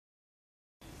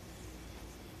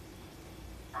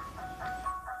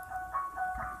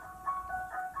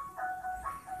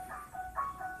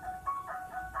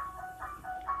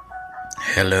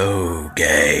Hello,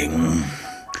 gang.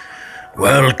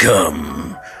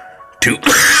 Welcome to...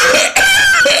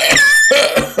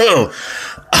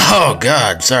 oh,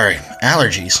 God, sorry.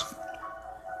 Allergies.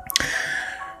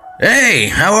 Hey,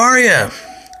 how are you?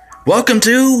 Welcome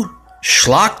to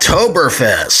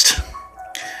Schlocktoberfest.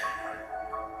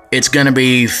 It's going to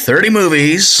be 30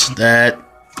 movies that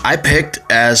I picked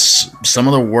as some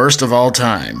of the worst of all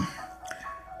time.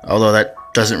 Although that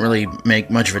doesn't really make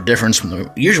much of a difference from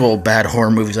the usual bad horror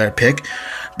movies I pick.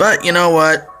 But you know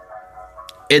what?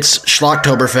 It's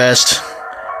Schlocktoberfest,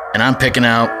 and I'm picking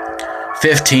out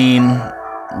 15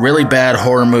 really bad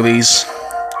horror movies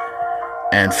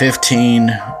and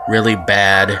 15 really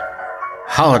bad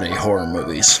holiday horror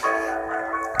movies.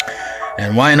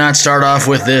 And why not start off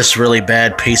with this really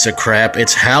bad piece of crap?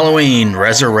 It's Halloween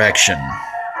Resurrection.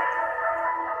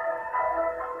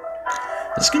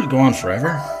 This is going to go on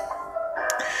forever.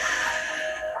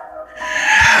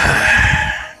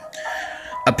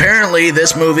 Apparently,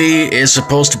 this movie is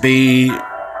supposed to be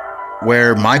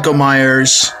where Michael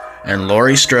Myers and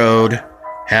Laurie Strode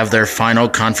have their final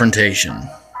confrontation.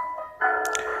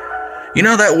 You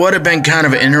know, that would have been kind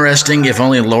of interesting if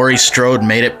only Laurie Strode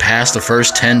made it past the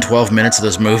first 10-12 minutes of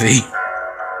this movie.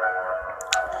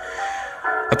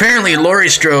 Apparently, Laurie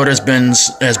Strode has been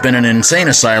in an insane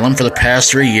asylum for the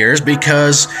past 3 years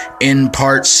because in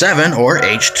Part 7, or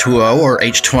H2O, or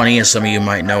H20 as some of you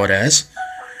might know it as,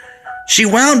 she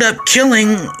wound up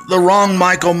killing the wrong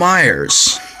Michael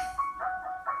Myers.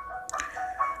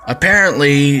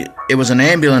 Apparently, it was an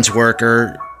ambulance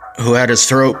worker who had his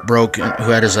throat broken,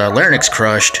 who had his larynx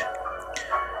crushed,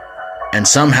 and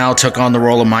somehow took on the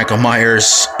role of Michael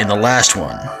Myers in the last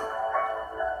one.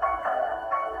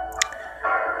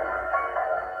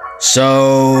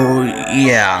 So,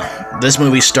 yeah, this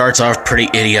movie starts off pretty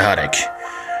idiotic.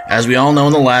 As we all know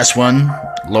in the last one,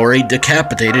 Laurie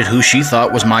decapitated who she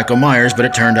thought was Michael Myers, but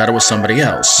it turned out it was somebody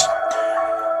else.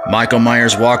 Michael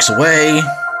Myers walks away,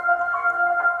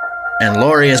 and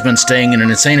Laurie has been staying in an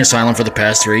insane asylum for the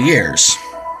past 3 years.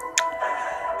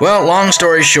 Well, long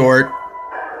story short,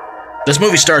 this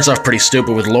movie starts off pretty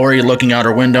stupid with Laurie looking out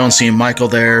her window and seeing Michael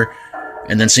there,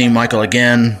 and then seeing Michael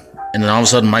again, and then all of a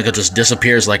sudden Michael just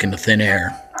disappears like into thin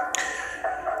air.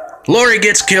 Laurie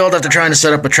gets killed after trying to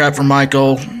set up a trap for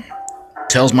Michael,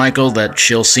 tells Michael that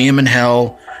she'll see him in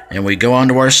hell, and we go on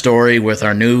to our story with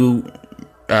our new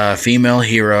female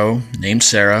hero named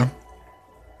Sarah.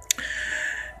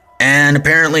 And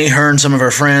apparently her and some of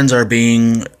her friends are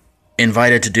being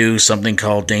invited to do something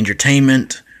called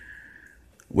Dangertainment,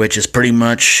 which is pretty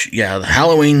much, the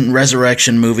Halloween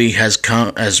Resurrection movie has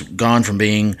gone from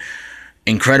being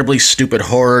incredibly stupid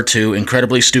horror to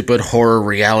incredibly stupid horror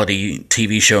reality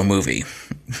TV show movie.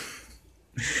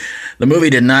 The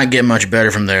movie did not get much better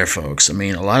from there, folks. I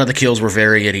mean, a lot of the kills were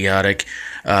very idiotic.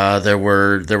 There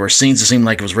were scenes that seemed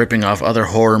like it was ripping off other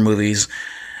horror movies.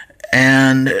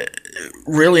 And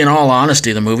really, in all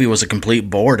honesty, the movie was a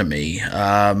complete bore to me.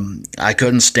 I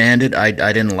couldn't stand it. I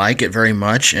didn't like it very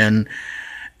much. And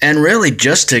really,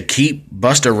 just to keep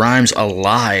Busta Rhymes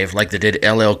alive like they did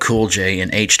LL Cool J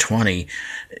in H20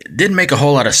 didn't make a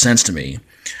whole lot of sense to me.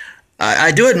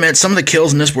 I do admit some of the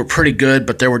kills in this were pretty good,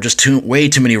 but there were just way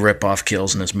too many rip-off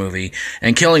kills in this movie,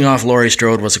 and killing off Laurie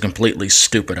Strode was a completely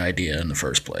stupid idea in the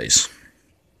first place.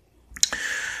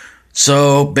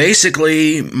 So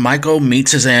basically, Michael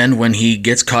meets his end when he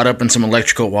gets caught up in some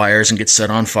electrical wires and gets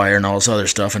set on fire and all this other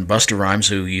stuff, and Busta Rhymes,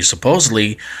 who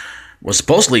was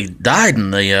supposedly died in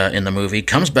the movie,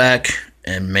 comes back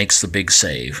and makes the big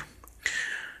save.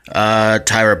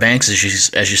 Tyra Banks,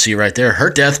 as you see right there, her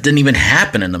death didn't even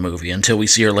happen in the movie until we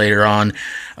see her later on,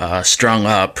 strung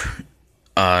up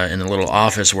in the little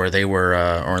office where they were,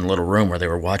 or in the little room where they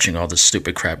were watching all this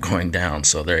stupid crap going down.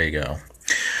 So there you go.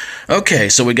 Okay,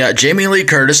 so we got Jamie Lee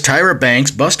Curtis, Tyra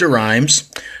Banks, Busta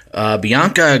Rhymes,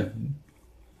 Bianca.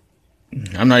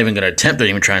 I'm not even going to attempt to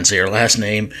even try and say her last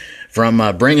name. From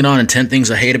Bring It On and 10 Things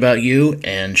I Hate About You,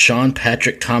 and Sean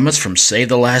Patrick Thomas from Save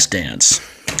the Last Dance.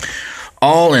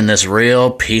 All in this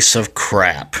real piece of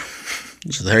crap.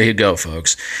 So there you go,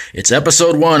 folks. It's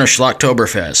episode 1 of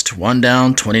Schlocktoberfest. 1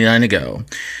 down, 29 to go.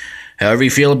 However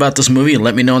you feel about this movie,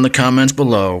 let me know in the comments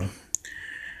below.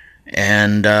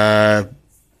 And there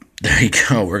you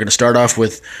go. We're going to start off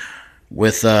with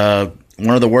one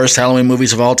of the worst Halloween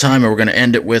movies of all time, and we're going to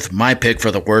end it with my pick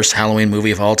for the worst Halloween movie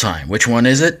of all time. Which one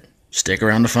is it? Stick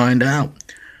around to find out.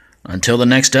 Until the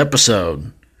next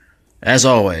episode, as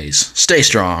always, stay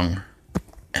strong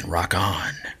and rock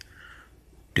on.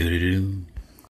 Doo-doo-doo.